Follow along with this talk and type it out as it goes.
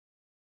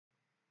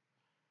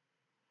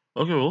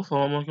Okay, well,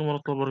 Assalamualaikum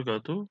warahmatullahi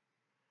wabarakatuh.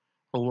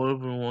 Hello,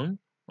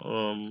 everyone.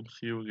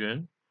 See you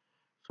again.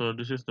 So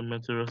this is the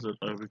materials that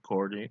I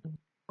recording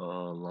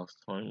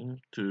last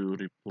time to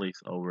replace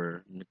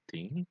our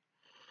meeting.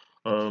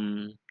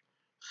 Um,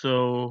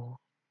 so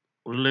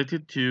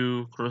related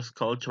to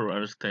cross-cultural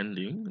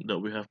understanding that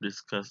we have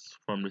discussed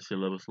from the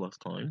syllabus last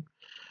time.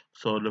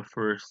 So the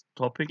first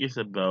topic is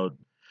about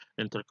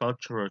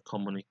intercultural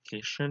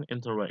communication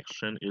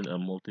interaction in a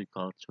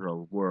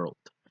multicultural world.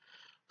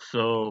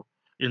 So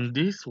in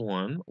this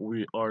one,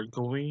 we are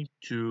going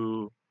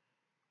to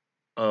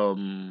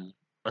um,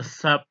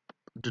 accept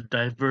the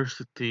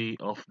diversity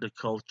of the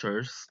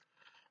cultures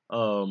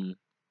um,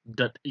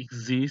 that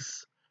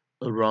exist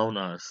around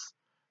us,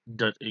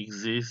 that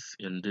exist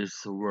in this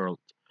world.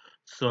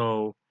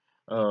 So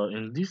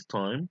in this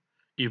time,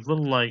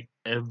 even like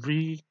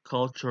every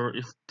culture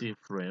is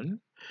different,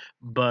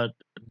 but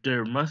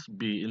there must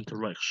be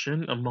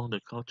interaction among the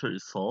culture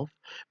itself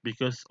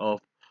because of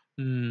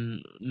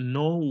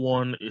no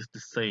one is the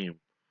same.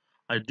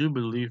 I do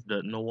believe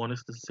that no one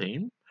is the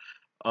same.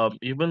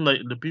 Even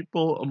like the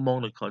people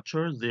among the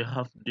culture, they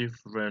have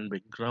different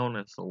background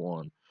and so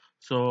on.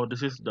 So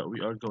this is that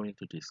we are going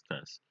to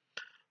discuss.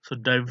 So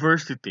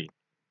diversity.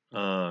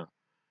 Uh,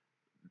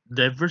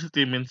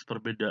 Diversity means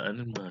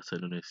perbedaan in bahasa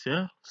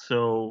Indonesia.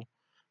 So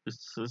this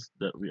is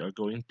that we are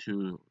going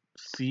to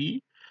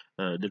see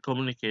the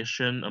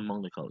communication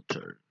among the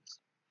cultures.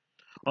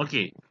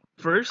 Okay,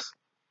 first,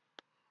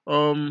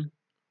 um,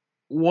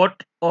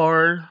 what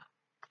are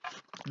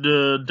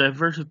the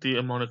diversity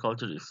among the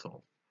cultures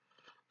itself?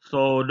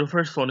 So the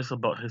first one is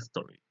about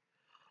history.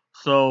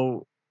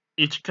 So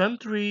each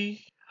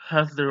country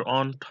has their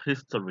own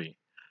history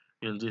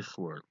in this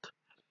world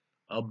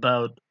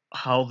about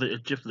how they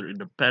achieve their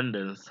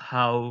independence,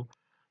 how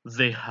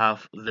they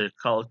have their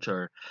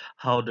culture,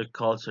 how the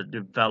culture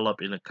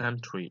develop in a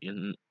country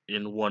in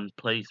one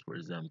place, for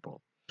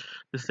example.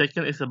 The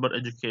second is about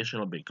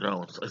educational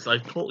backgrounds. As I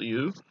told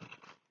you,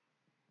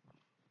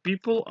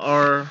 people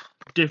are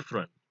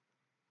different.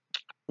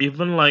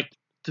 Even like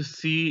to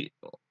see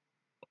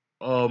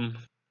um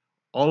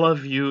all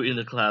of you in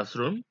the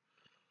classroom,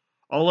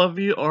 all of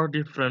you are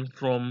different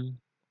from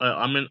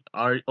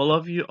are all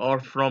of you are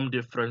from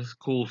different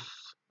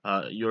schools,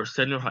 your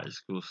senior high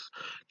schools,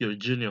 your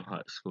junior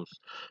high schools.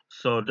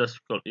 So that's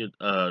called it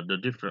the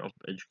different of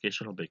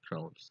educational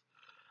backgrounds.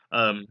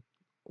 um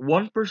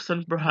One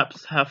person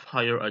perhaps have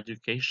higher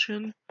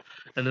education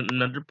and then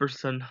another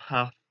person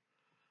have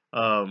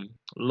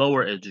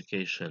lower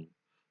education.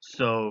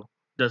 So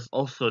that's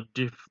also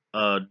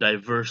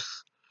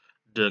diverse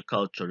the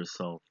culture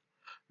itself.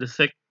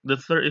 The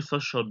third is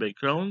social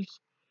backgrounds.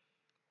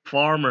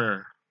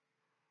 Farmer,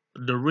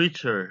 the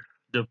richer,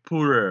 the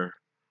poorer,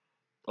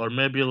 or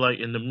maybe like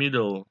in the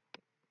middle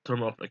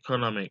term of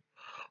economic,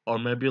 or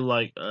maybe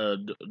like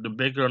the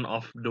background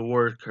of the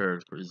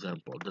worker, for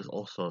example, that's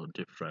also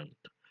different.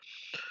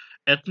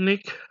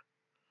 Ethnic,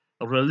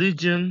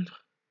 religion,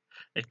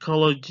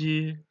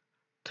 ecology,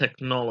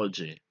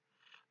 technology.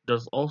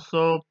 There's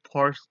also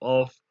parts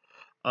of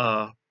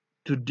uh,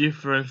 to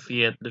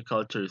differentiate the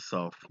culture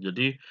itself.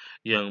 Jadi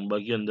yang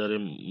bagian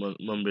dari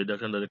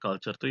membedakan dari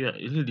culture tuh ya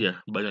ini dia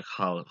banyak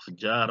hal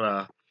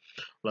sejarah,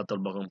 latar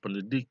belakang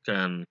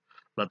pendidikan,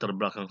 latar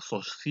belakang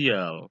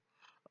sosial,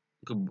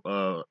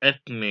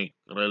 etnik,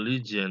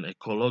 religion,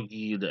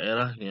 ekologi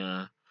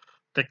daerahnya,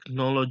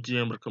 teknologi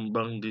yang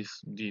berkembang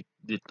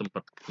di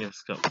tempatnya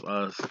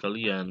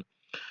sekalian.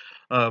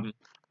 Um,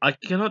 I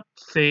cannot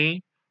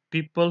say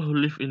people who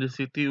live in the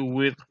city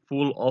with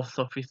full of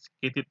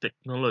sophisticated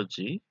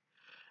technology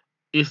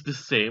is the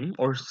same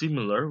or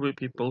similar with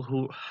people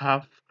who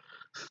have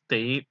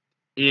stayed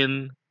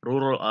in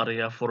rural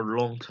area for a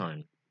long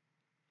time.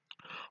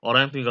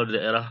 Orang yang tinggal di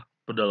daerah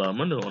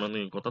pedalaman dengan orang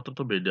tinggal di kota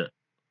tentu beda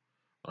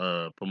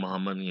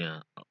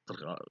pemahamannya.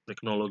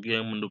 Teknologi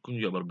yang mendukung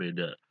juga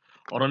berbeda.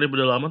 Orang di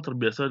pedalaman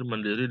terbiasa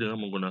mandiri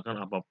dengan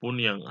menggunakan apapun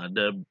yang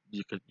ada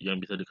yang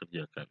bisa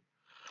dikerjakan.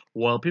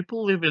 While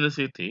people live in the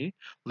city,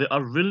 they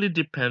are really uh,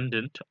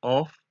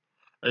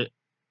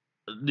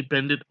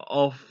 dependent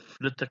of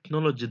the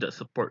technology that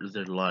supports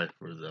their life,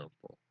 for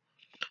example.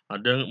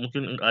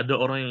 Mungkin ada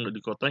orang yang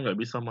di kota nggak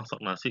bisa masak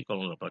nasi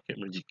kalau nggak pakai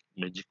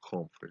magic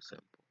home, for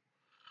example,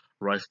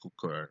 rice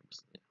cooker,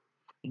 misalnya.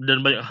 Dan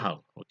banyak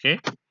hal. Okay,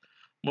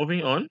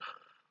 moving on.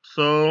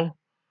 So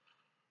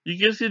you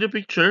can see the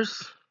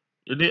pictures.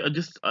 Ini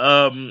just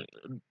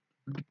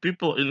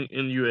people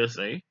in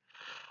USA,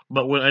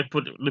 but when I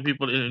put the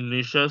people in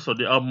Indonesia, so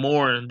there are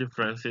more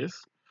differences.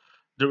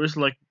 There is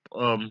like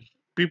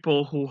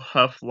people who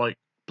have like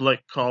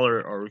black color,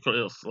 or we call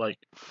it like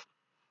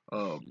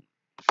um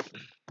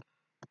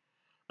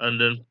and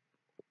then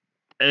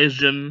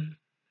Asian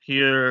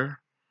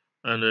here,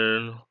 and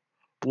then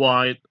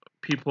white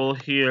people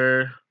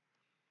here.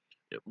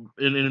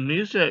 In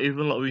Indonesia,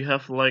 even like we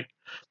have like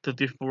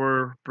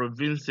 34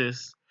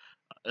 provinces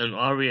and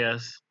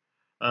areas.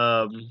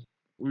 Um,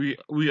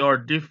 we are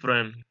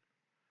different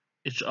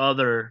each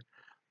other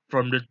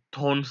from the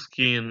tone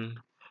skin,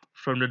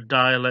 from the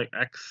dialect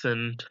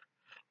accent,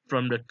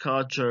 from the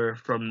culture,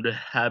 from the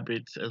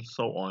habits, and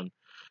so on.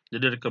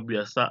 Jadi dari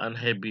kebiasaan,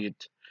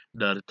 habit,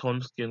 dari tone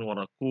skin,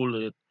 warna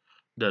kulit,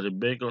 dari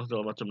background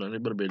segala macam,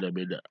 ini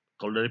berbeda-beda.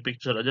 Kalau dari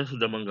picture aja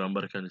sudah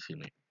menggambarkan di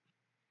sini.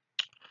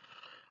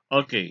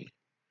 Okay,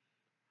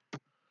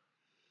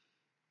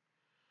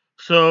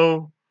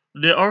 so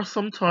there are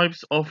some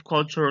types of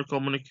cultural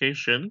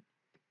communication.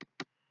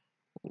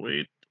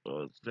 Wait,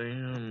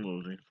 damn,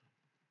 loading.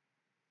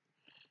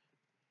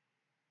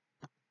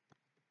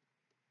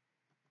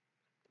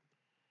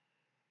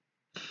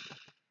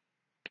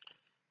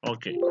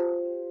 Okay,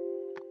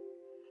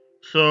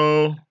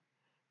 so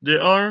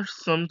there are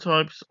some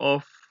types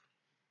of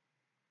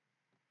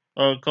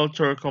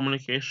cultural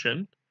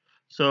communication.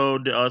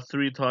 So there are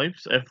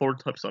four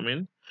types. I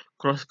mean,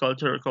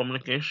 cross-cultural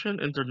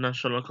communication,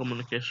 international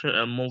communication,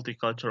 and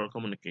multicultural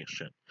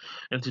communication.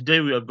 And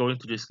today we are going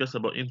to discuss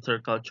about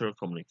intercultural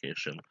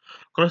communication.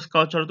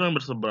 Cross-cultural itu yang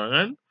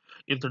berseberangan,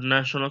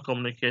 international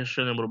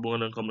communication yang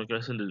berhubungan dengan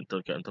komunikasi di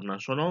tingkat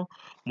internasional,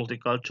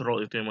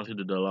 multicultural itu yang masih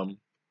di dalam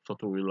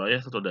suatu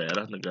wilayah, satu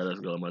daerah, negara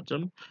segala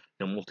macam.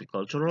 Yang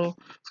multicultural,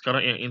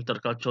 sekarang yang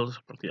intercultural itu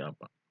seperti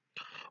apa?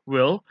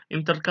 Well,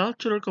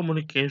 intercultural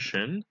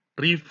communication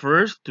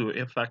refers to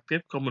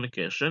effective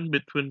communication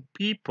between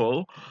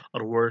people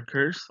or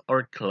workers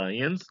or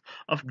clients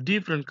of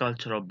different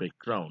cultural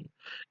background.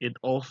 It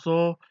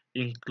also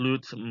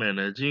includes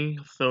managing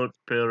thought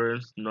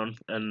patterns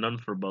and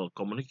nonverbal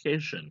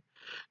communication.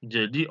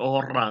 Jadi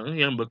orang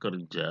yang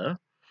bekerja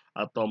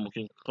atau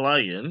mungkin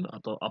klien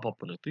atau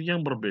apapun itu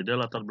yang berbeda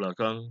latar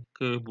belakang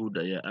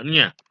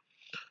kebudayaannya.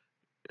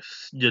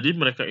 Jadi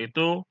mereka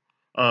itu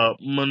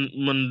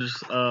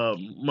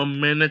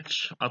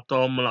memanage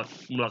atau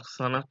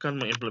melaksanakan,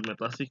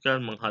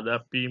 mengimplementasikan,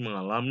 menghadapi,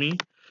 mengalami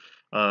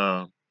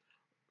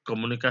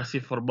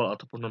komunikasi verbal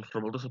ataupun non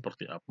verbal itu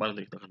seperti apa,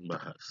 nanti kita akan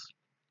bahas.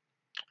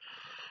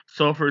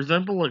 So for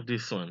example like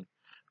this one,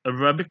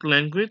 Arabic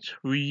language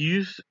we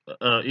use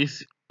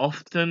is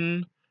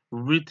often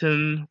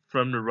written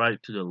from the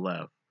right to the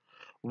left,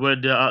 where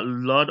there are a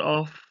lot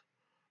of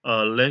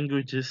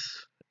languages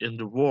in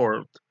the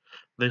world.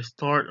 They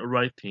start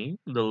writing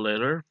the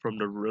letter from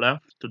the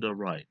left to the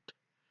right.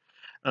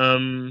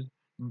 Um,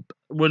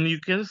 when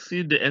you can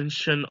see the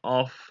ancient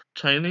of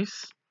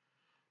Chinese,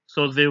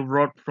 so they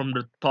wrote from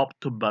the top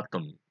to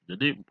bottom.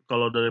 Jadi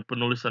kalau dari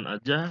penulisan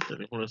aja,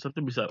 dari penulisan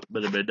itu bisa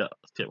beda-beda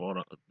setiap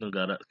orang,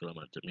 negara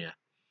segala macam ya.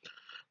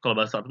 Kalau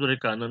bahasa Arab itu dari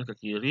kanan ke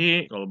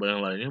kiri, kalau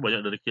yang lainnya banyak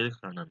dari kiri ke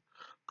kanan.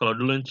 Kalau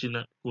dulu yang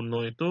Cina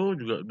kuno itu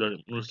juga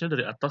nulisnya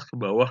dari atas ke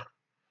bawah,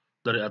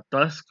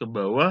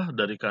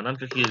 dari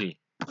kanan ke kiri.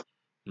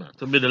 Nah,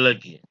 itu beda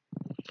lagi.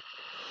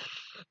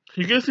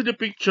 You can see the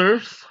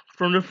pictures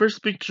from the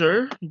first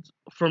picture.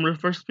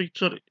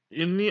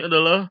 Ini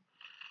adalah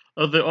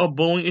they are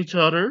bowing each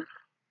other.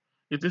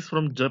 It is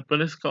from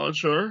Japanese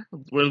culture.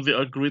 When they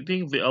are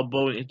greeting, they are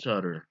bowing each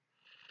other.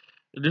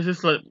 This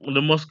is like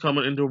the most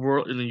common in the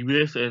world in the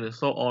USA and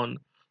so on.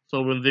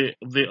 So when they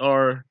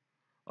are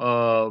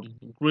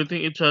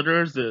greeting each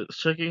other, they're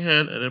shaking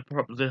hand and then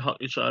perhaps they hug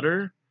each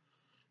other.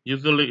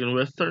 Usually in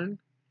Western.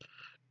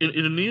 In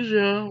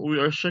Indonesia,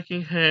 we are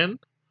shaking hand.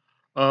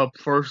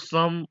 For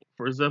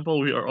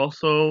example, we are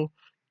also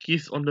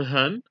kiss on the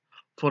hand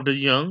for the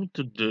young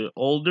to the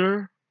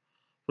older,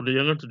 for the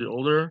younger to the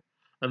older,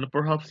 and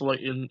perhaps like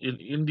in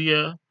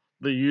India,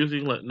 they're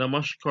using like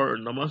namaskar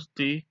or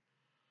namaste.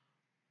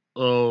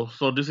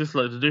 So this is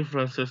like the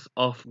differences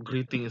of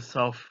greeting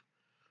itself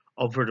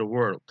over the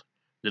world.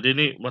 Jadi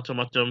ini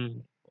macam-macam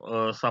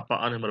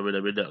sapaan yang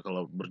berbeda-beda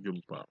kalau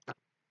berjumpa.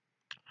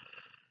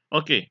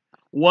 Okay,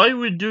 why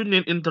we do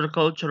need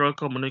intercultural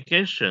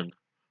communication?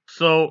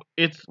 So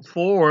it's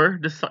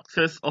for the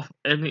success of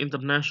any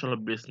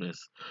international business.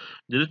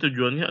 Jadi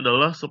tujuannya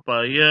adalah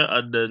supaya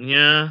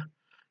adanya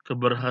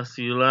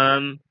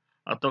keberhasilan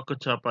atau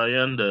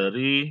kecapaian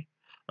dari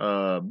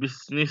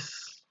bisnis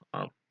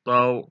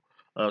atau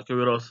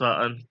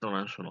kewirausahaan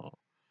internasional.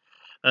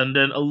 And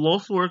then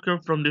allows worker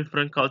from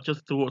different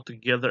cultures to work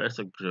together as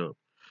a group.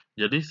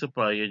 Jadi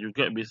supaya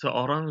juga bisa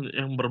orang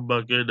yang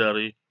berbagai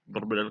dari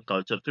perbedaan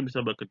culture itu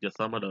bisa bekerja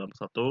sama dalam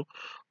satu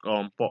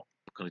kelompok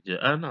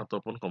pekerjaan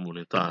ataupun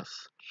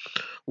komunitas.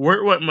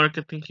 Worldwide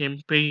marketing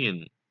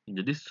campaign.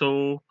 Jadi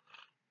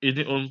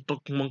ini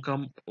untuk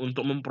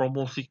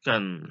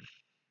mempromosikan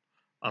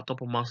atau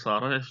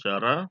pemasaran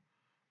secara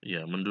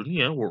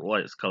mendunia,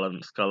 worldwide,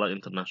 skala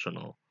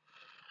internasional.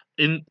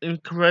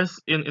 Increase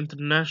in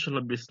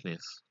international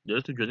business.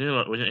 Jadi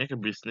tujuannya banyaknya ke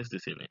bisnis di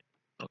sini.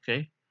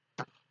 Okay.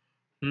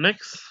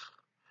 Next,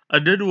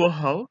 ada dua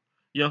hal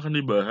yang akan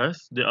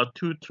dibahas. There are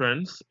two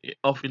trends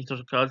of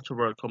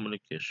intercultural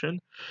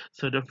communication.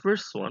 So the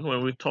first one,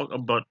 when we talk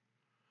about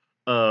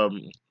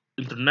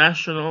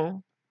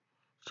international,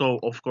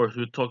 so of course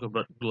we talk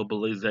about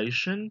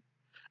globalization,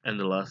 and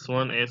the last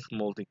one is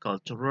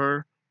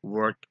multicultural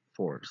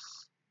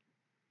workforce.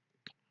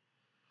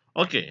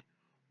 Okay,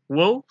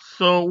 well,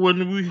 so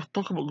when we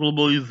talk about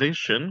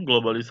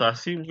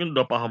globalisasi mungkin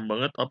udah paham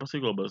banget apa sih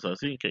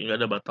globalisasi, kayak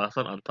nggak ada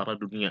batasan antara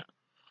dunia.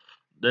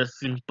 That's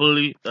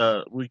simply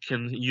we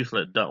can use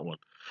like that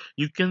one.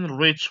 You can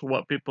reach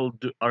what people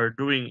are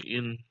doing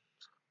in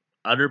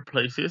other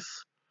places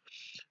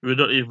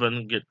without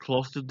even get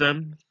close to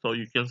them. So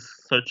you can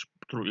search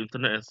through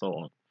internet and so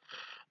on.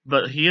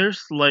 But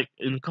here's like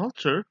in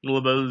culture,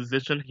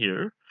 globalization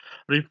here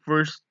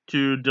refers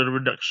to the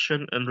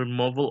reduction and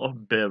removal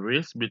of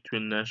barriers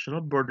between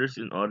national borders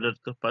in order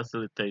to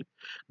facilitate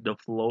the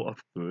flow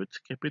of goods,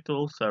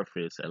 capital,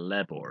 service, and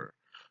labor.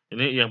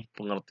 Ini yang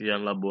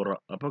pengertian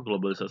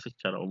globalisasi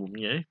secara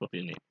umumnya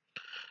seperti ini.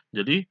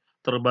 Jadi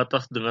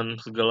terbatas dengan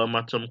segala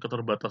macam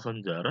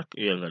keterbatasan jarak,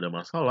 ya nggak ada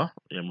masalah.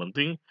 Yang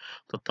penting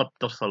tetap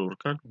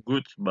tersalurkan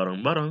goods,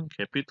 barang-barang,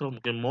 capital,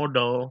 mungkin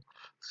modal,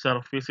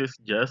 services,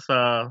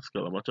 jasa,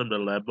 segala macam,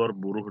 dan labor,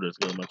 buruh, dan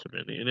segala macam.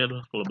 Ini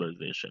adalah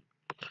globalization.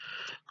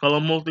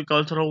 Kalau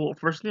multicultural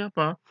workforce ini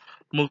apa?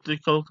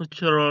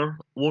 Multicultural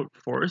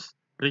workforce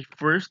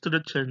refers to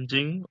the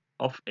changing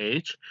of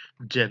age,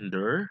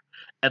 gender,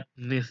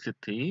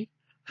 ethnicity,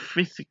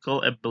 physical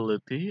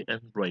ability,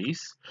 and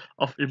race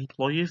of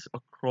employees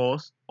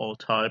across all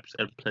types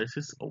and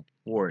places of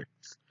work.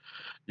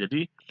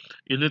 Jadi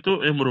ini tuh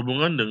yang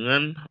berhubungan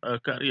dengan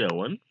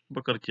karyawan,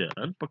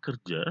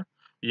 pekerja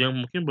yang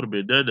mungkin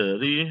berbeda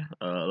dari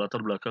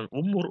latar belakang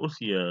umur,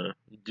 usia,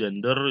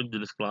 gender,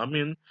 jenis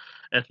kelamin,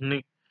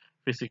 etnik,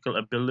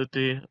 physical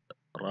ability,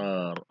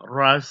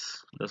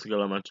 ras, dan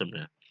segala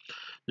macamnya.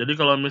 Jadi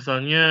kalau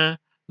misalnya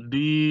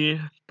di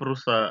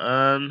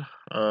perusahaan,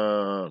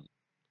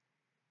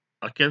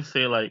 I can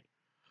say like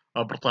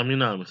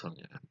Pertamina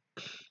misalnya,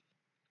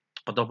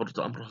 atau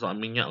perusahaan-perusahaan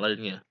minyak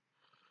lainnya.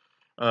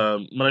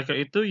 Mereka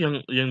itu yang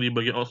di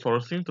bagian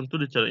outsourcing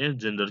tentu dicarinya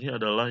gendernya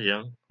adalah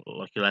yang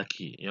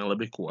laki-laki, yang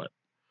lebih kuat.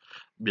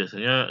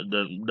 Biasanya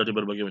dari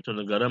berbagai macam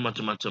negara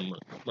macam-macam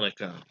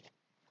mereka.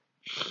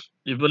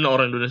 Even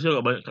orang Indonesia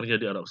nggak banyak kerja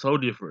di Arab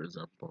Saudi, for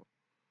example.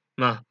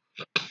 Nah,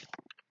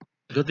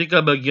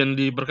 ketika bagian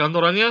di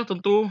perkantorannya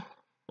tentu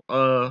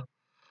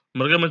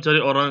mereka mencari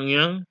orang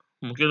yang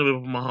mungkin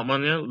lebih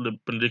pemahamannya,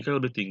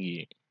 pendidikan lebih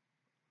tinggi.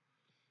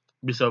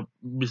 Bisa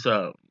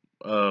bisa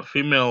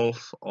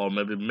females or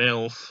maybe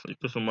males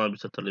itu semua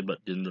bisa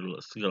terlibat gender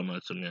segala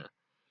macamnya.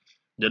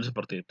 Jadi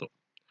seperti itu.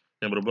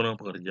 Yang berhubungan dengan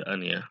pekerjaan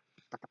ya.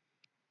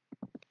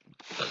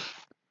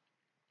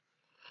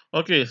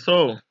 Okay,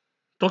 so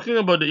talking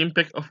about the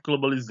impact of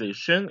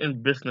globalization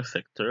in business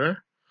sector,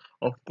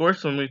 of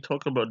course, when we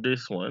talk about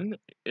this one,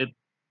 it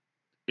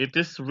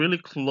is really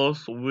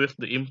close with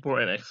the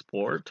import and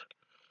export,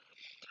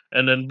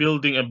 and then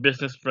building a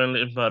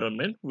business-friendly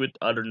environment with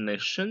other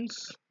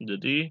nations.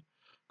 Jadi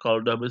kalau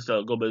udah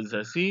bisa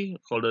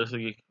globalisasi, kalau dari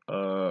segi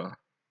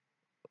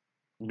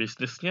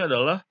bisnisnya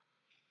adalah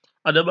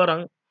ada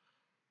barang.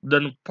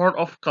 Dan part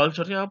of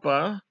culture-nya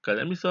apa?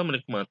 Kalian bisa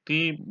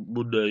menikmati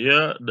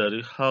budaya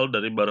dari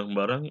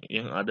barang-barang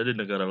yang ada di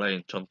negara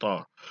lain.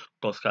 Contoh,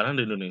 kalau sekarang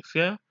di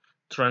Indonesia,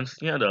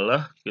 trends-nya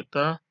adalah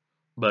kita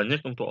banyak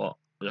untuk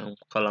yang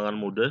kalangan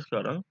muda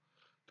sekarang,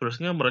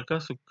 terusnya mereka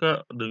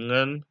suka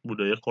dengan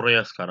budaya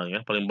Korea sekarang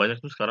ya. Paling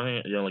banyak tuh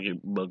sekarang yang lagi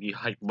bagi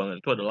hype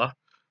banget itu adalah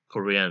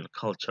Korean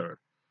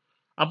culture.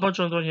 Apa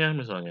contohnya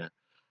misalnya?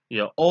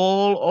 Ya,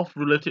 all of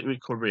related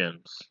with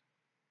Koreans.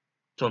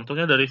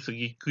 Contohnya dari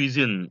segi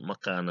cuisine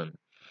makanan.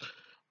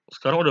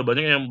 Sekarang udah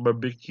banyak yang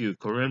barbecue,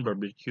 Korean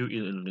barbecue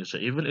in Indonesia.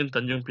 Even in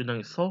Tanjung Pinang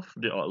itself,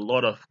 there are a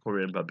lot of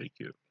Korean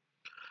barbecue.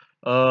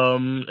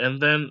 And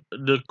then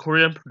the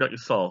Korean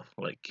product itself,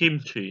 like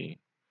kimchi,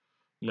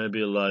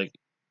 maybe like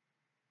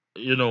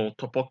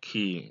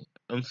tteokbokki,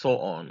 and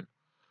so on.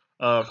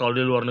 Kalau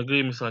di luar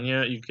negeri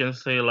misalnya, you can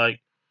say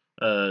like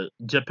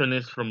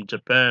Japanese from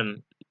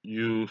Japan.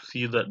 You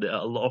see that there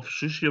are a lot of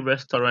sushi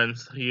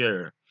restaurants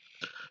here,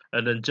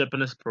 and then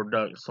Japanese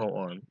products, so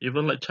on.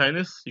 Even like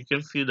Chinese, you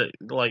can see that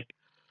like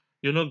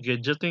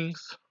gadgetings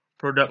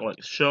product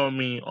like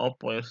Xiaomi,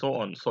 Oppo, and so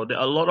on. So there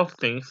are a lot of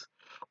things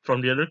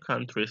from the other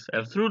countries,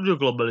 and through the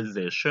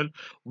globalization,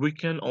 we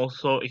can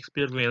also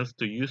experience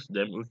to use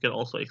them. We can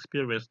also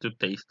experience to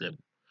taste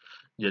them.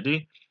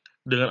 Jadi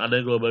dengan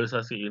adanya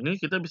globalisasi ini,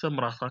 kita bisa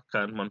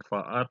merasakan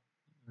manfaat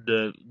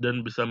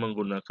dan bisa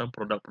menggunakan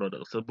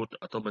produk-produk tersebut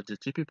atau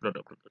mencicipi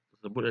produk-produk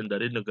tersebut yang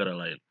dari negara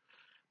lain.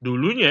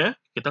 Dulunya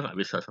kita nggak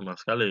bisa sama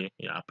sekali.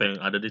 Ya apa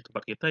yang ada di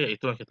tempat kita ya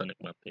itu yang kita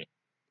nikmati.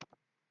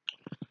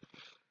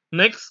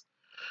 Next,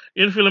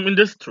 in film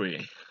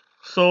industry.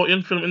 So in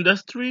film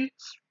industry,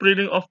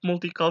 spreading of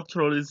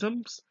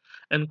multiculturalisms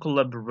and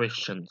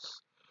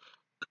collaborations.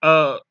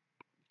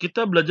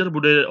 Kita belajar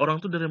budaya orang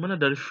tuh dari mana?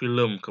 Dari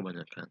film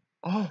kebanyakan.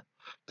 Oh,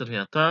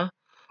 ternyata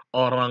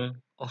orang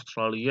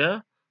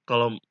Australia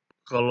kalau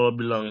kalau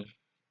bilang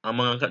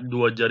mengangkat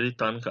 2 jari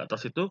tangan ke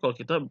atas itu, kalau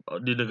kita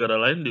di negara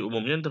lain di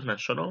umumnya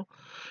internasional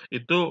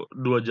itu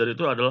 2 jari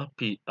itu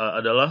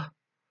adalah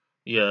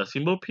ya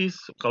simbol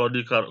peace. Kalau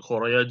di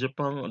Korea,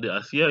 Jepang, di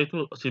Asia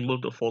itu simbol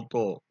untuk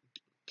foto,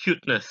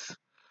 cuteness,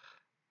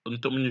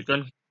 untuk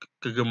menunjukkan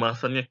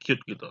kegemasannya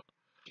cute gitu.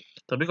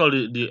 Tapi kalau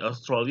di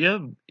Australia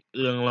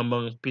yang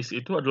lambang peace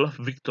itu adalah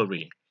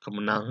victory,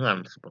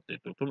 kemenangan seperti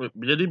itu.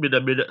 Jadi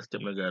beda-beda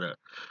setiap negara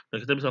dan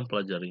kita bisa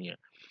mempelajarinya.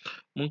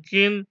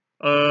 Mungkin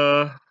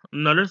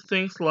another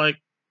things like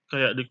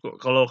kayak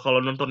kalau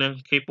kalau nonton yang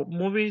K-pop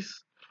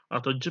movies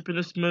atau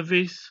Japanese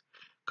movies,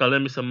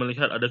 kalian bisa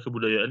melihat ada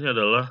kebudayaannya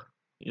adalah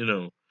you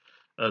know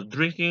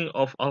drinking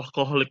of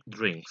alcoholic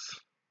drinks.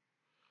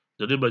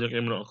 Jadi banyak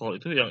yang minum alkohol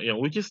itu yang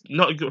which is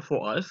not good for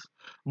us,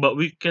 but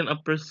we can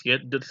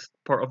appreciate that's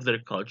part of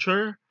their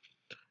culture.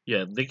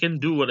 Yeah, they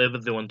can do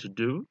whatever they want to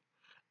do.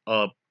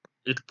 Uh,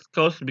 it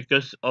goes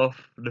because of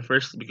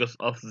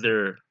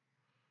their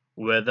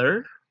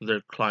weather,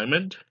 their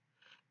climate,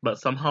 but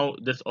somehow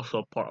that's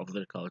also part of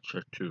their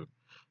culture too.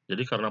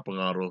 Jadi karena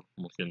pengaruh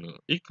mungkin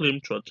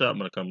iklim, cuaca,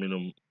 mereka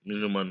minum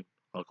minuman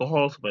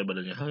alkohol supaya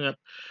badannya hangat.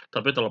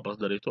 Tapi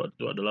terlepas dari itu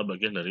adalah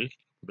bagian dari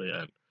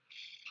kebudayaan.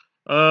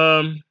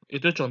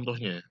 Itu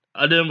contohnya.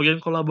 Ada yang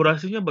bagian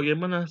kolaborasinya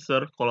bagaimana,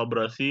 Sir?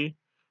 Kolaborasi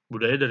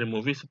budaya dari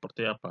movie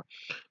seperti apa?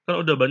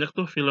 Kan udah banyak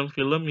tuh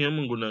film-film yang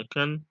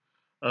menggunakan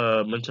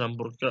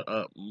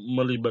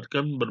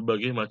melibatkan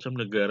berbagai macam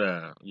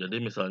negara.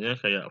 Jadi misalnya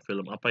kayak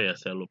film apa ya,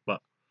 saya lupa.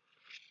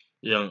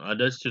 Yang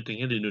ada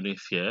syutingnya di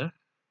Indonesia,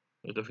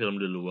 itu film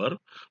di luar,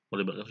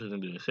 melibatkan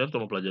syuting di Indonesia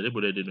untuk mempelajari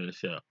budaya di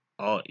Indonesia.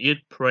 Oh,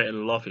 Eat, Pray,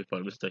 and Love if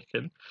I'm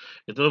mistaken.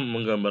 Itu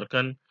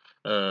menggambarkan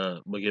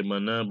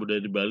bagaimana budaya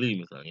di Bali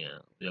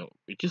misalnya. Yang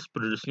which is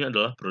produce-nya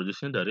adalah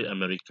produce-nya dari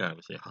Amerika,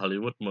 misalnya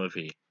Hollywood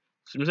movie.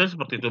 Misalnya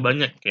seperti itu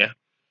banyak ya.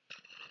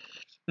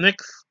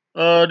 Next,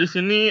 di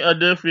sini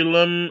ada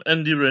film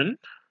Endiran.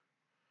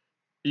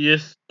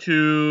 Is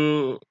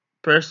to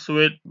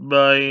persuaded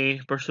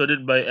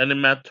by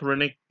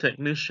animatronic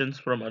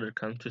technicians from other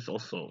countries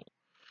also.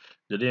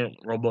 Jadi yang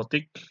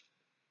robotik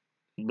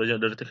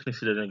banyak dari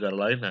teknisi dari negara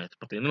lain. Nah,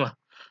 seperti inilah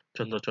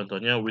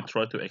contoh-contohnya. We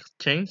try to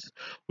exchange,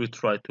 we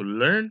try to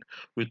learn,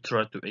 we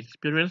try to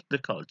experience the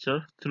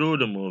culture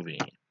through the movie.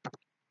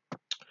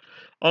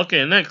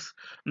 Okay, next.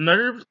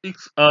 Another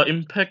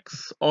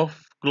impacts of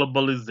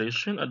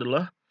globalization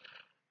adalah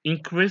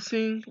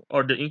increasing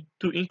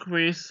to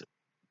increase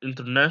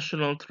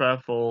international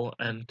travel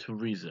and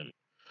tourism.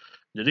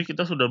 Jadi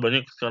kita sudah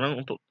banyak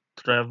sekarang untuk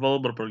travel,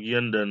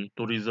 berpergian, dan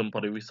tourism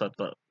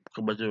pariwisata ke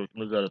banyak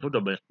negara itu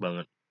udah banyak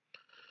banget.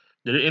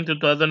 Jadi in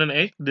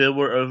 2008, there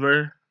were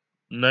over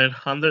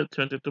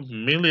 922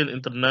 million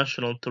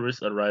international tourist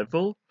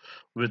arrival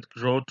with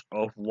growth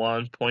of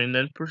 1.9%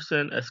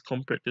 as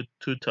compared to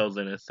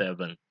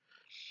 2007.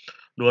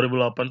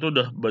 2008 tuh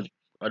udah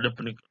ada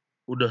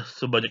udah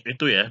sebanyak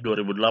itu ya.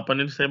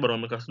 2008 ini saya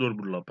baru ambil kelas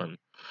 2008.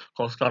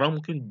 Kalau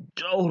sekarang mungkin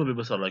jauh lebih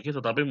besar lagi,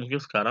 tetapi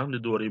mungkin sekarang di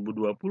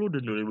 2020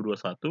 dan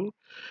 2021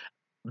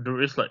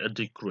 there is like a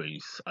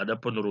decrease, ada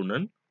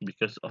penurunan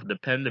because of the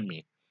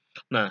pandemic.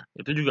 Nah,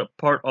 itu juga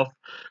part of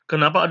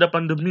kenapa ada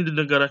pandemi di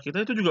negara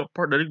kita, itu juga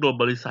part dari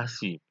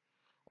globalisasi.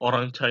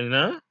 Orang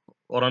China,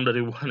 orang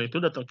dari Wuhan itu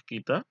datang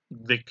ke kita,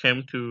 they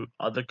came to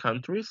other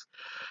countries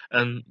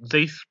and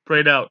they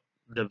spread out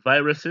the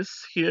viruses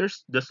here.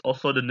 There's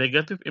also the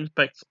negative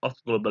impacts of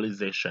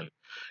globalization.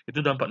 Itu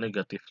dampak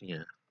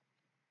negatifnya.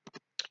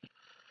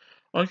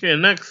 Okay,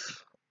 next.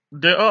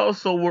 There are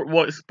also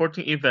worldwide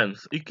sporting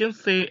events. You can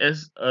say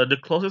as the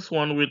closest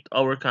one with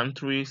our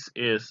countries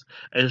is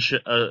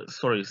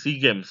SEA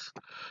Games,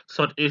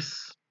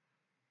 Southeast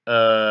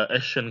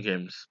Asian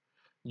Games.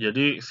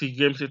 Jadi SEA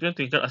Games itu yang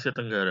tingkat Asia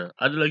Tenggara.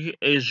 Ada lagi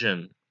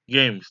Asian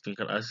Games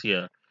tingkat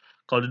Asia.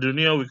 Kalau di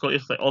dunia we call it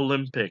like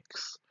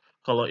Olympics.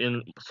 Kalau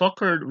in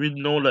soccer we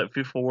know like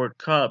FIFA World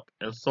Cup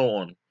and so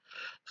on.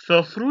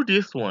 So through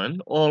this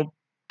one, all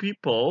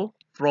people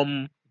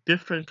from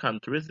different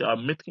countries they are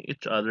meeting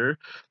each other.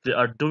 They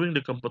are doing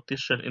the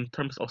competition in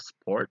terms of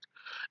sport,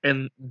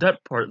 and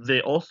that part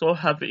they also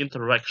have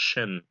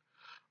interaction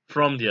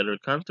from the other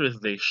countries.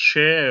 They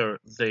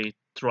share. They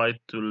try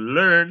to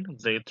learn.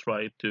 They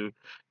try to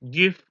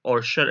give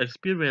or share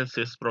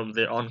experiences from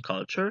their own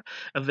culture,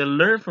 and they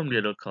learn from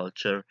the other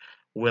culture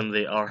when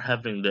they are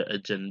having the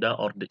agenda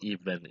or the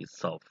event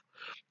itself.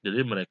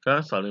 Jadi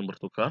mereka saling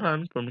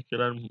bertukaran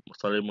pemikiran,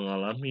 saling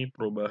mengalami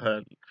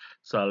perubahan,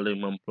 saling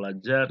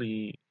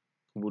mempelajari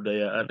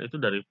kebudayaan itu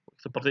dari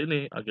seperti ini,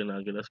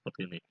 agenda-agenda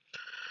seperti ini.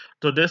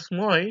 So that's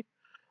why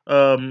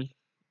um,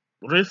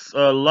 last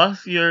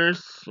 2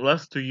 years,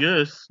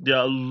 there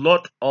are a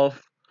lot of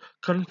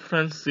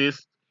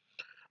conferences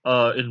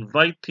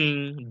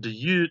inviting the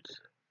youth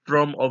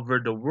from over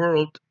the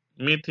world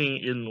meeting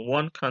in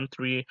one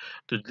country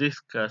to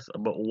discuss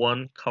about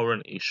one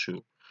current issue.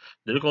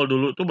 Jadi kalau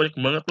dulu tuh banyak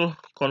banget tuh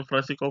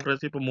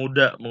konferensi-konferensi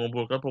pemuda,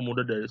 mengumpulkan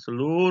pemuda dari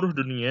seluruh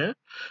dunia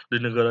di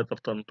negara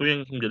tertentu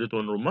yang menjadi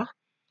tuan rumah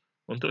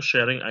untuk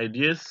sharing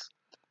ideas,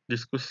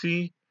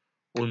 diskusi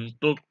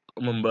untuk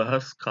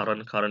membahas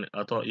current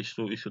atau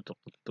isu-isu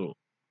tertentu.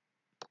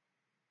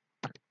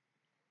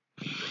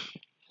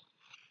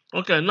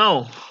 Okay,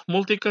 now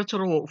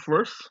multicultural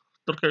workforce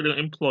terkait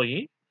dengan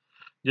employee.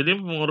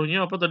 Jadi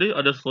pengaruhnya apa tadi?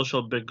 Ada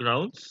social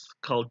backgrounds,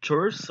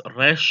 cultures,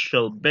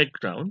 racial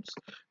backgrounds,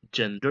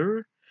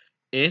 gender,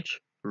 age,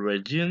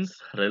 regions,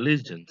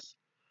 religions.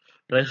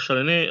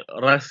 Racial ini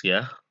ras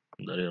ya,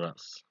 dari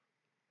ras.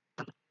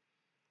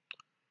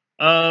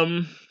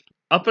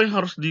 Apa yang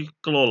harus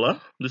dikelola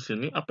di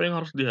sini? Apa yang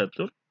harus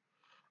diatur?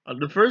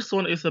 The first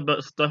one is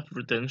about staff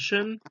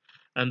retention,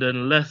 and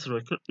then less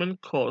recruitment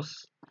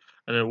costs,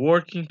 and then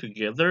working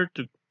together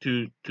to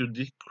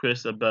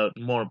decrease about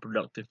more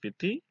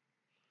productivity,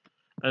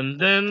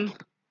 and then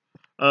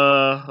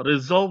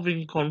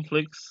resolving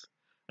conflicts,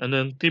 and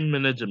then team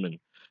management.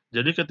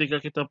 Jadi ketika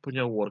kita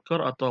punya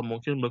worker atau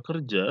mungkin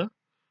bekerja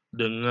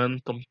dengan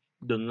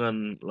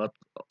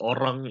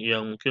orang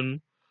yang mungkin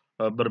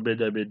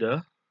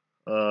berbeda-beda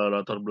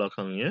latar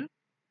belakangnya,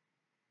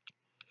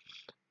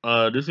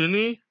 di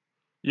sini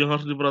yang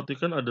harus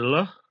diperhatikan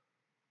adalah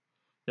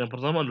yang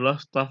pertama adalah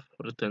staff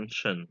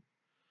retention.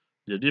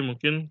 Jadi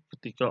mungkin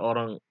ketika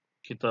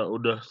kita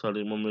udah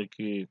saling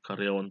memiliki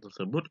karyawan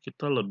tersebut,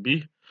 kita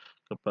lebih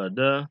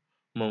kepada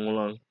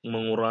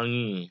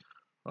mengurangi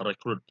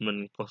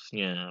rekrutmen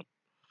cost-nya.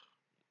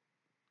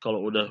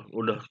 Kalau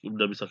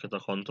udah bisa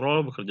kita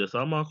kontrol, bekerja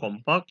sama,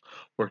 kompak,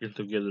 working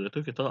together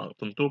itu kita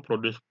tentu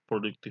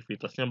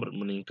produktivitasnya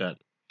meningkat.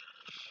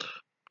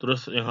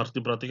 Terus yang harus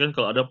diperhatikan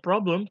kalau ada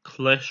problem,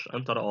 clash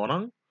antara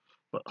orang,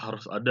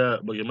 harus ada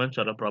bagaimana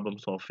cara problem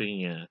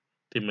solving-nya,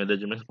 tim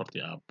manajemen seperti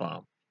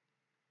apa.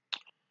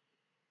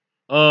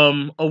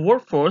 A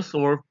workforce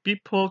where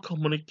people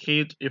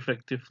communicate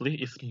effectively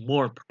is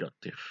more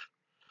productive.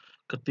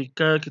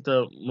 Ketika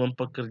kita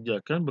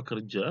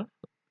bekerja,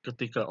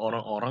 ketika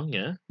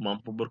orang-orangnya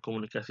mampu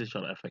berkomunikasi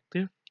secara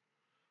efektif,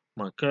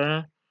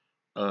 maka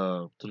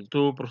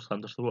tentu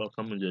perusahaan tersebut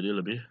akan menjadi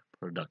lebih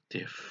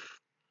produktif.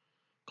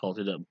 Kalau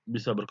tidak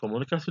bisa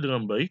berkomunikasi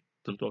dengan baik,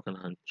 tentu akan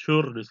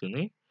hancur di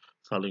sini,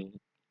 saling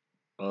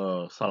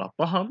salah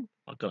paham,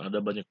 akan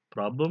ada banyak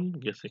problem,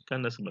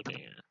 gesekan, dan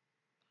sebagainya.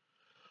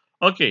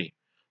 Okay,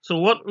 so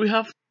what we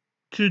have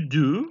to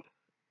do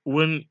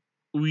when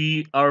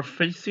we are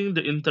facing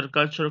the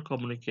intercultural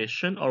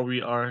communication or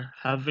we are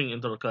having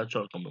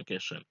intercultural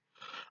communication.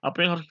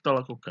 Apa yang harus kita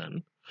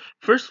lakukan?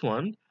 First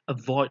one,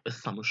 avoid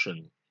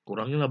assumption.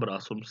 Kurangilah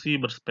berasumsi,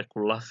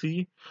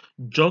 berspekulasi,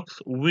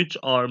 jokes which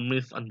are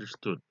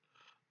misunderstood.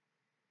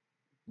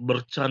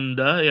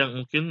 Bercanda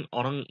yang mungkin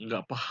orang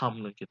nggak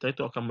paham dengan kita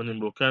itu akan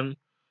menimbulkan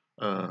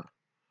uh,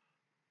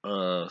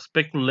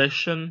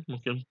 speculation,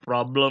 mungkin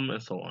problem,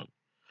 and so on.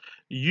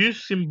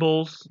 Use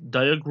symbols,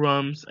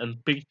 diagrams,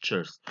 and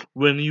pictures.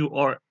 When you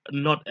are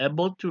not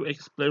able to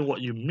explain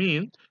what you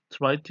mean,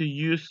 try to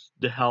use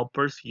the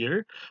helpers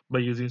here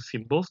by using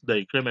symbols,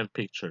 diagram, and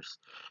pictures.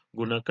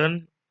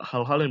 Gunakan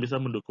hal-hal yang bisa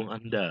mendukung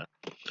Anda.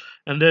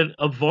 And then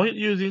avoid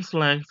using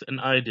slangs and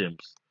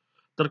idioms.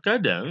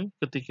 Terkadang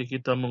ketika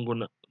kita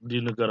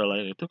di negara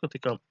lain itu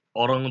ketika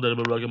orang dari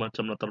berbagai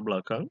macam latar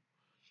belakang,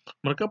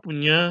 mereka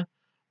punya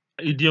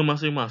idiom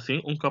masing-masing,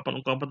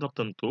 ungkapan-ungkapan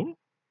tertentu,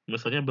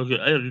 misalnya bagai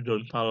air di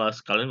daun talas,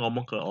 kalian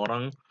ngomong ke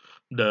orang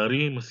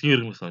dari Mesir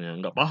misalnya,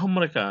 nggak paham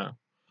mereka.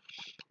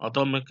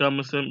 Atau mereka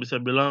misalnya bisa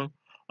bilang,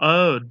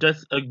 oh,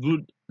 that's a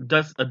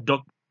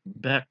dog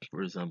bag,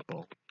 for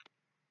example.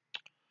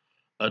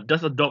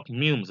 That's a dog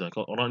meal misalnya.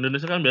 Kalau orang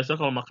Indonesia kan biasa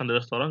kalau makan di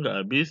restoran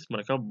nggak habis,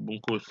 mereka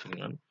bungkus,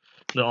 kan.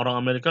 Dan orang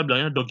Amerika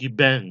bilangnya doggy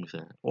bag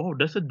misalnya. Oh,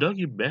 that's a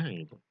doggy bag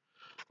gitu.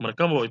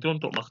 Mereka bawa itu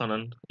untuk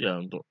makanan, ya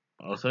untuk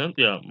alasannya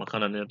ya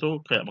makanannya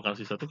tuh kayak makan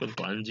sisa tuh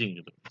untuk anjing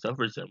gitu.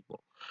 For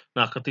example.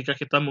 Nah, ketika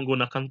kita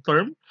menggunakan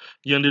term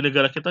yang di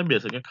negara kita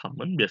biasanya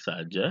common,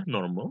 biasa aja,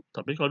 normal,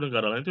 tapi kalau di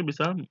negara lain itu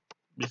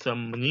bisa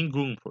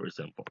menyinggung, for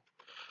example.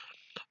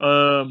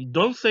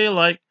 Don't say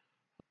like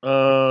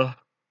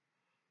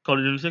kalau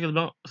di Indonesia kita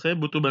bilang saya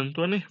butuh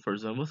bantuan nih, for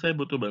example, saya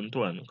butuh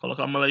bantuan. Kalau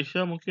ke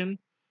Malaysia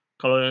mungkin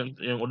kalau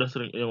yang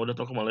udah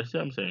tahu ke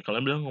Malaysia misalnya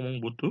kalian bilang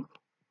ngomong butuh,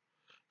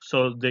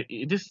 so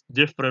it is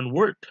different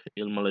word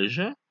in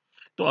Malaysia.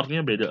 Itu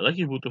artinya beda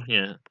lagi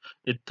butuhnya.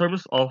 In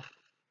terms of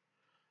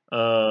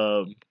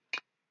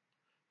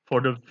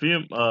for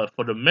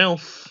the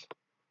males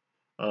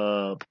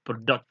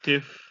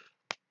productive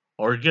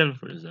organ,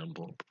 for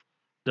example,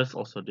 that's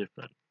also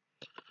different.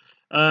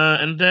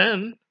 And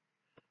then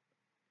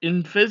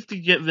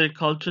investigate their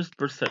culture's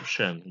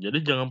perception.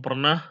 Jadi jangan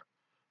pernah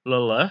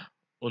lelah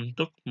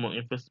untuk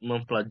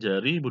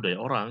mempelajari budaya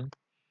orang.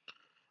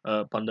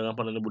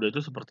 Pandangan-pandangan budaya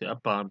itu seperti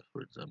apa,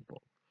 for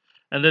example.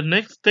 And then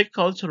next, take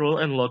cultural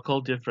and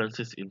local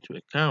differences into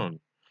account.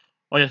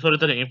 Oh ya,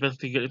 sorry tadi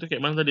investigate itu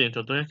kayak mana tadi?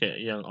 Contohnya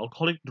kayak yang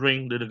alcoholic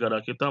drink di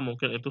negara kita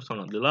mungkin itu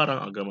sangat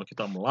dilarang, agama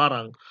kita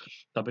melarang.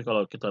 Tapi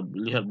kalau kita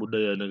lihat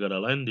budaya negara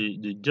lain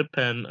di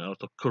Japan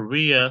atau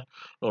Korea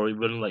or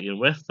even like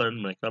in Western,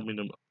 mereka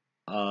minum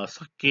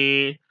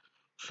sake,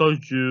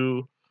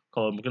 soju.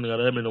 Kalau mungkin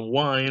negaranya minum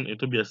wine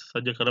itu biasa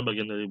saja karena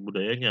bagian dari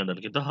budayanya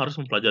dan kita harus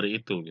mempelajari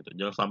itu gitu.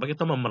 Jangan sampai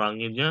kita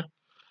memeranginya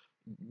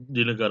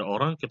di negara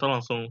orang kita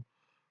langsung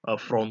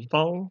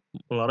frontal,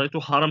 melarang itu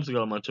haram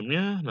segala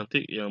macamnya,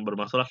 nanti yang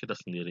bermasalah kita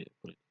sendiri.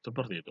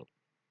 Seperti itu.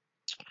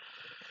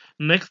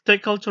 Next, take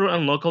cultural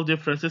and local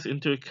differences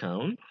into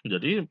account.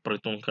 Jadi,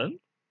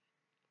 perhitungkan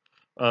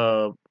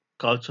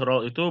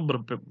cultural itu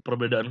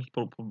perbedaan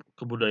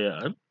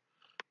kebudayaan.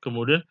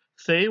 Kemudian,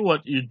 say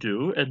what you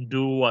do and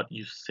do what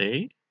you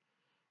say.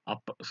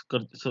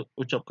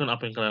 Ucapkan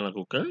apa yang kalian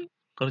lakukan,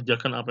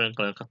 kerjakan apa yang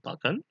kalian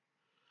katakan.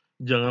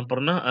 Jangan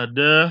pernah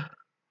ada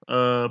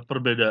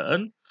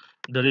perbedaan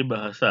dari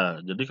bahasa.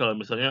 Jadi kalau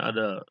misalnya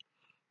ada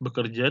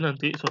bekerja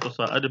nanti suatu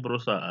saat di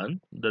perusahaan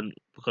dan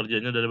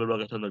pekerjanya dari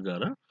berbagai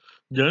negara,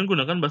 jangan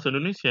gunakan bahasa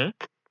Indonesia,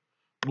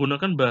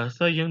 gunakan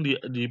bahasa yang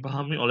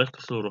dipahami oleh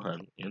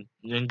keseluruhan.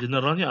 Yang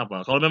generalnya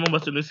apa? Kalau memang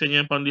bahasa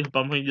Indonesianya yang paling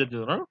dipahami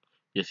general,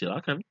 ya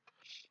silakan.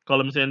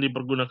 Kalau misalnya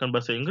dipergunakan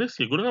bahasa Inggris,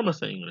 ya gunakan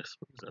bahasa Inggris,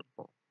 for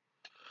example.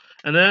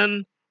 And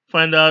then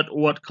find out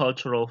what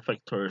cultural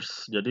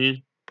factors.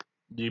 Jadi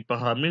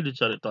dipahami,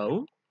 dicari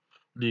tahu,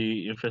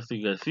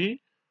 diinvestigasi,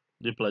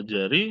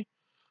 dipelajari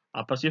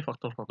apa sih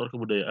faktor-faktor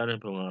kebudayaan yang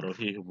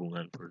mempengaruhi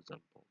hubungan, for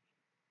example.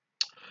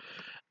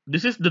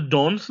 This is the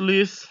don'ts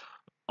list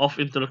of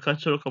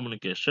intercultural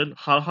communication.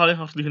 Hal-hal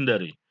yang harus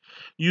dihindari.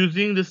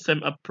 Using the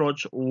same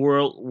approach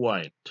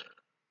worldwide.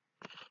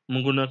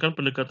 Menggunakan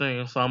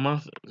pendekatan yang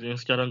sama yang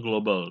secara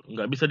global.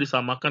 Nggak bisa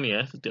disamakan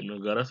ya setiap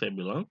negara, saya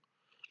bilang.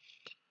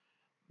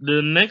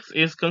 The next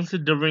is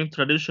considering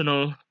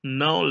traditional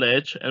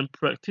knowledge and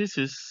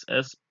practices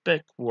as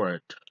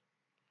backward.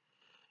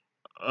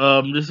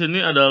 Di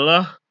sini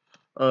adalah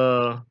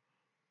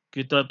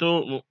kita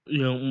tuh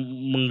yang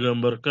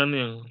menggambarkan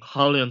yang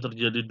hal yang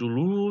terjadi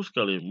dulu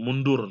sekali,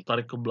 mundur,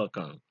 tarik ke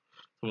belakang.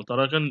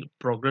 Sementara kan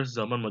progres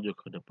zaman maju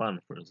ke depan,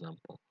 for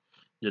example.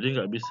 Jadi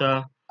nggak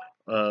bisa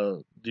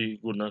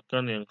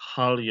digunakan yang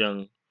hal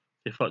yang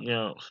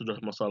sifatnya sudah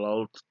masa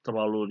lalu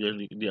terlalu yang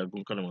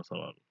diagungkan di masa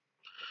lalu.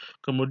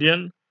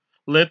 Kemudian,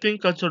 letting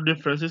cultural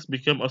differences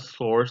become a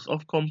source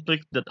of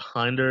conflict that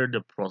hinder the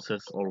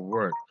process or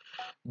work.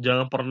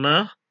 Jangan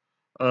pernah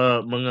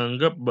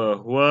menganggap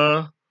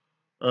bahwa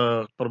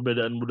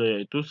perbedaan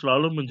budaya itu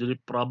selalu menjadi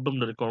problem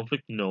dari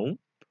konflik, no.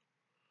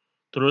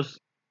 Terus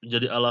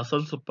jadi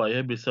alasan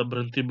supaya bisa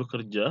berhenti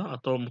bekerja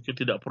atau mungkin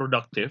tidak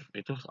produktif,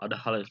 itu ada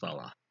hal yang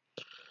salah.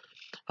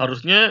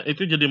 Harusnya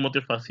itu jadi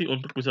motivasi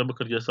untuk bisa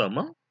bekerja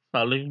sama,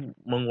 saling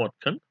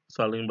menguatkan,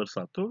 saling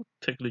bersatu,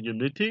 take the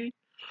unity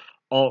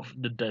of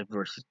the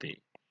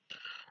diversity.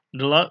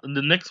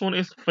 The next one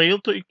is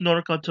fail to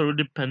ignore cultural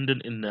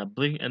dependent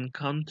enabling and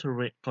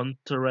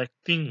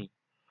counteracting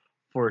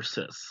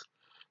forces.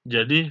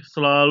 Jadi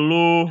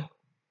selalu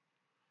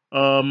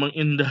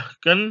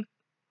mengindahkan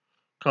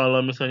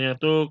kalau misalnya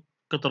itu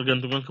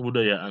ketergantungan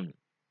kebudayaan.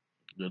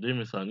 Jadi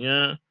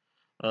misalnya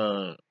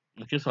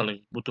mungkin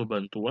saling butuh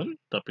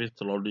bantuan tapi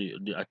selalu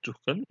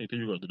diacuhkan, itu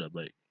juga tidak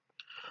baik.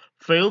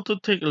 Fail to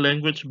take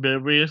language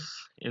barriers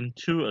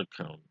into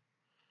account.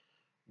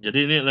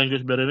 Jadi ini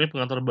language barrier ini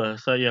pengantar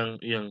bahasa yang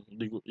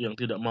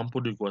tidak mampu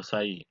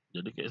dikuasai.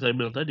 Jadi kayak saya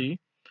bilang tadi,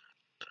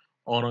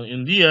 orang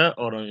India,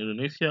 orang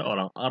Indonesia,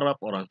 orang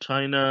Arab, orang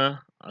China,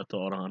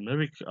 atau orang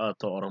Amerika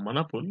atau orang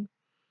manapun,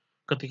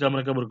 ketika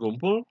mereka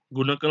berkumpul,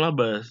 gunakanlah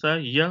bahasa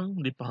yang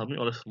dipahami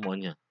oleh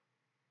semuanya.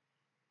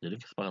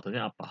 Jadi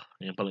kesepakatannya apa?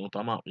 Yang paling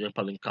utama, yang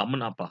paling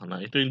common apa? Nah,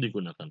 itu yang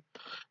digunakan.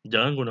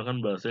 Jangan gunakan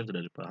bahasa yang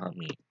tidak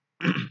dipahami.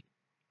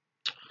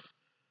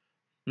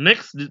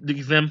 Next, the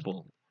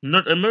example.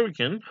 North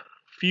American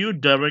view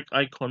direct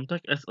eye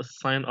contact as a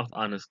sign of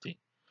honesty.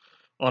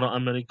 Orang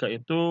Amerika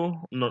itu,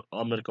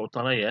 Amerika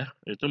Utara ya,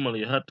 itu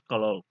melihat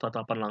kalau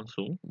tatapan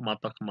langsung,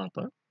 mata ke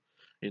mata,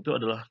 itu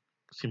adalah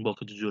simbol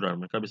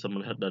kejujuran. Mereka bisa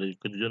melihat dari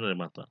kejujuran dari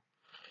mata.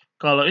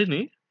 Kalau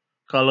ini,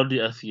 kalau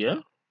di Asia,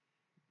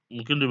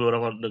 mungkin di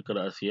beberapa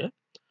negara Asia,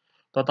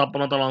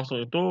 tatapan mata langsung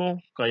itu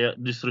kayak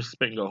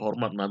disrespect, nggak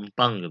hormat,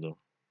 nantang gitu.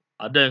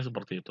 Ada yang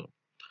seperti itu.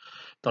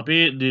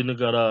 Tapi di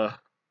negara,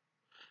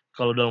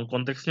 kalau dalam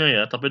konteksnya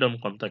ya, tapi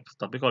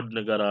kalau di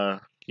negara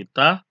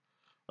kita,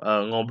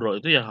 ngobrol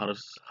itu ya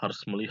harus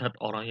melihat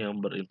orang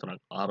yang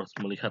berinteraksi, harus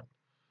melihat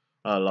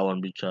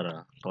lawan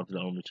bicara. Kalau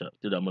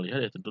tidak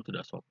melihat ya tentu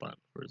tidak sopan,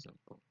 for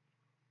example.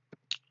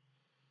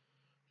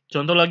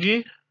 Contoh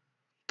lagi,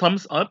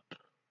 thumbs up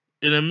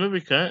in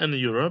America and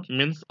Europe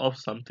means of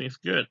something is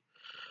good.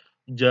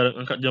 Jarak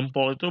angkat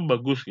jempol itu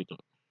bagus gitu,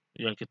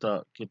 yang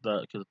kita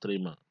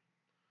terima.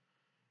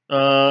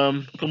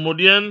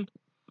 Kemudian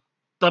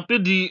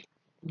tapi di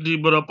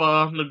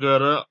beberapa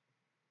negara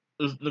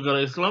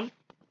Islam,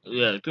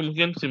 ya itu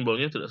mungkin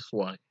simbolnya tidak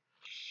sesuai.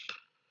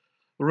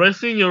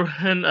 Raising your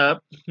hand up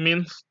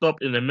means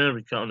stop in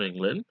America and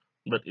England,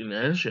 but in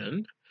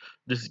Asian,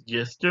 this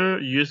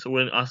gesture used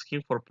when asking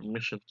for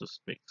permission to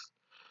speak.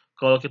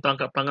 Kalau kita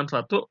angkat tangan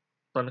satu,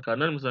 tangan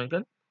kanan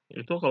misalkan,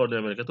 itu kalau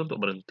di Amerika itu untuk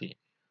berhenti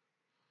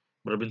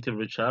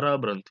berbicara,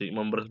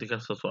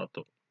 memberhentikan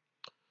sesuatu.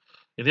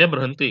 Intinya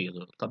berhenti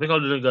gitu. Tapi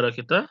kalau di negara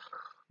kita,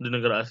 di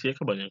negara Asia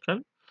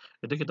kebanyakan,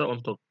 itu kita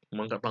untuk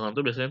mengangkat tangan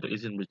itu biasanya untuk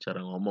izin bicara,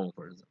 ngomong,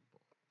 for example.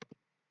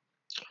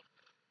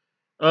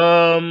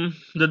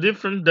 The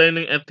different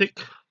dining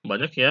ethic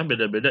banyak ya,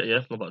 beda-beda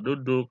ya, tempat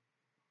duduk,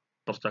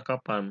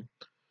 percakapan.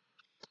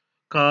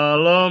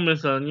 Kalau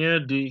misalnya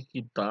di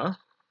kita,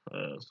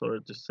 sorry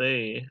to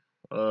say,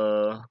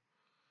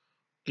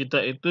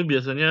 kita itu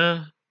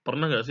biasanya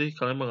pernah nggak sih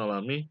kalian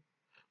mengalami,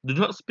 do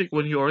not speak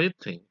when you are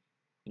eating.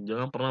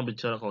 Jangan pernah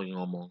bicara kalau lagi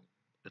ngomong.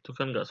 Itu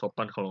kan nggak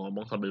sopan kalau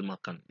ngomong sambil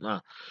makan.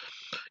 Nah,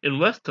 in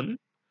Western,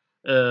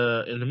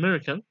 in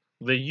American,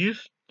 they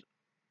use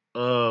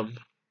um,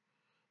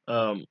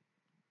 um,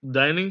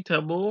 dining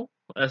table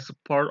as a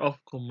part of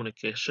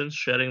communication,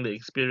 sharing the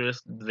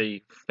experience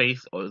they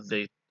face or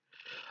they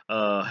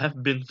have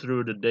been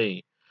through the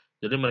day.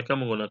 Jadi mereka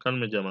menggunakan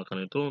meja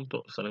makan itu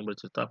untuk saling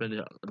bercerita apa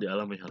yang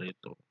dialami hari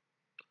itu.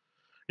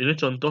 Ini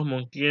contoh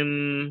mungkin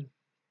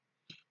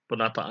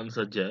penataan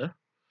saja.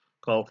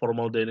 Kalau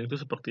formal dining itu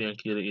seperti yang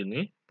kiri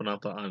ini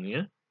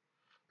penataannya.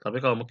 Tapi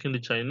kalau mungkin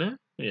di China,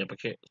 ya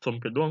pakai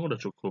sumpit doang udah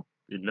cukup.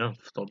 Enough,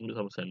 sumpit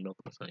sama sendok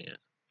rasanya.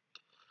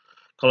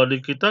 Kalau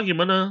di kita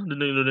gimana di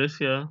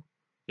Indonesia?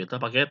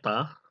 Kita pakai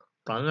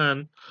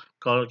tangan.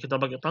 Kalau kita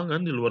pakai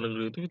tangan di luar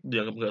negeri itu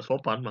dianggap nggak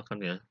sopan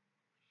makannya.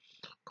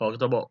 Kalau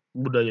kita bawa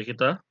budaya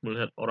kita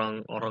melihat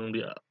orang-orang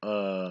di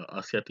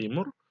Asia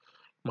Timur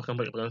makan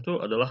pakai tangan itu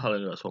adalah hal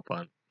yang nggak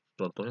sopan.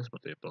 Contohnya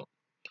seperti itu.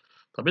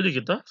 Tapi di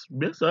kita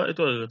biasa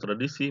itu adalah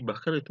tradisi,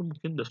 bahkan itu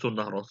mungkin udah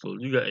sunnah Rasul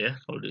juga ya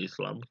kalau di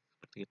Islam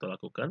seperti kita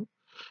lakukan.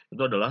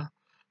 Itu adalah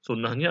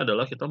sunnahnya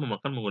adalah kita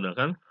memakan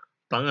menggunakan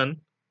tangan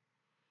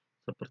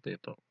seperti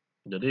itu.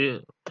 Jadi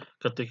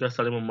ketika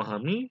saling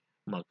memahami,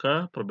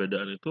 maka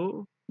perbedaan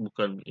itu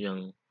bukan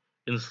yang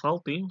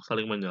insulting,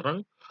 saling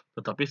menyerang,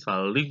 tetapi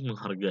saling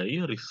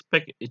menghargai,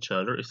 respect each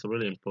other is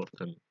really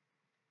important.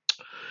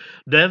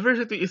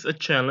 Diversity is a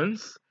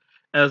challenge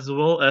as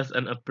well as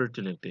an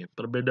opportunity.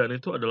 Perbedaan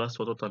itu adalah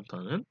suatu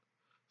tantangan,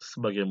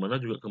 sebagaimana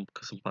juga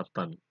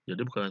kesempatan.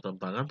 Jadi bukan hanya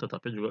tantangan,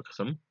 tetapi juga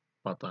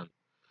kesempatan.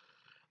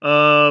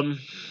 Um,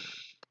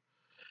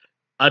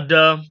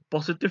 ada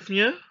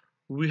positifnya,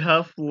 we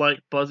have like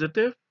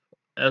positive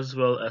as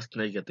well as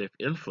negative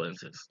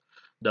influences.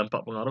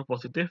 Dampak pengaruh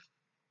positif,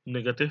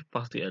 negatif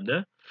pasti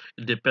ada.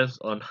 It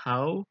depends on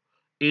how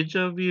each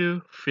of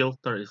you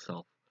filter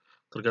itself.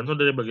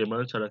 Tergantung dari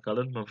bagaimana cara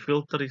kalian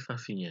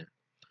memfilterisasinya.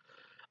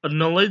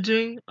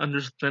 Acknowledging,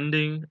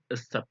 understanding,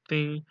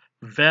 accepting,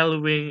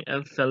 valuing,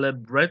 and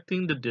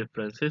celebrating the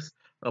differences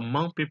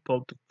among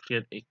people to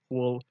create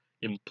equal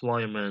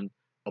employment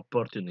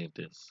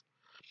opportunities.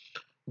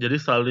 Jadi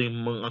saling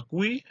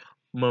mengakui,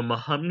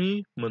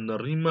 memahami,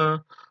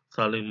 menerima,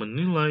 saling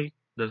menilai,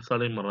 dan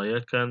saling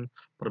merayakan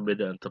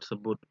perbedaan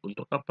tersebut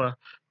untuk apa?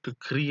 To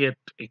create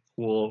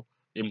equal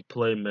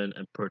employment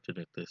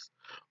opportunities.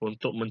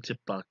 Untuk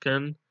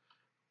menciptakan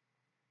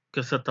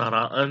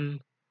kesetaraan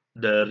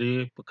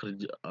dari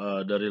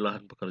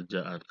lahan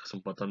pekerjaan,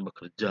 kesempatan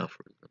bekerja,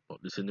 for example.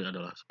 Di sini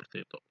adalah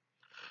seperti itu.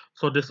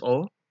 So that's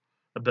all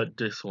about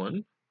this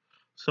one.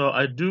 So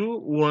I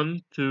do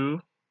want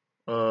to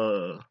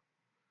uh,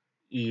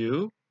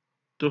 you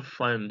to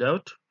find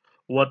out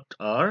what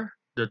are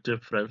the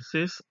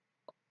differences.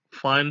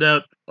 Find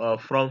out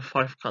from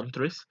 5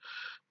 countries.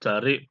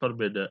 Cari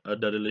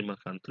dari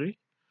 5 country.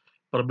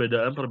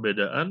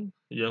 Perbedaan-perbedaan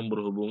yang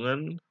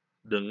berhubungan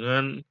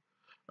dengan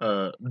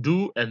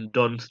do and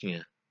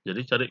don'ts-nya.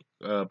 Jadi cari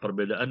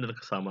perbedaan dan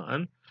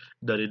kesamaan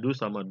dari do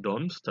sama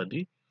don'ts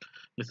tadi.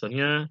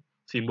 Misalnya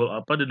simbol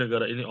apa di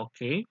negara ini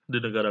oke, di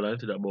negara lain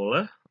tidak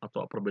boleh,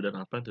 atau perbedaan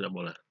apa yang tidak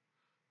boleh.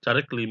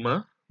 Cari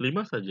kelima,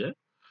 5 saja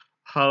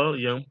hal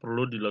yang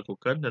perlu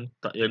dilakukan dan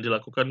yang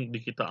dilakukan di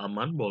kita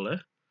aman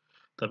boleh,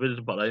 tapi di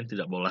tempat lain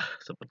tidak boleh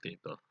seperti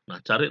itu. Nah,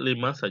 cari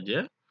 5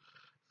 saja.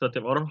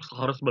 Setiap orang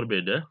harus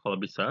berbeda kalau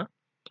bisa.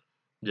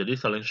 Jadi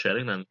saling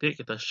sharing nanti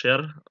kita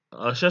share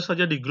share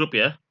saja di grup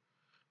ya.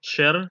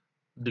 Share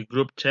di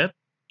grup chat,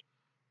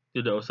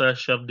 tidak usah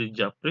share di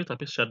Japri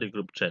tapi share di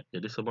grup chat.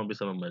 Jadi semua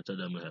bisa membaca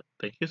dan melihat.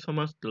 Thank you so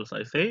much. Till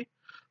I say,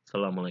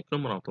 Assalamualaikum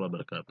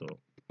warahmatullahi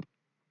wabarakatuh.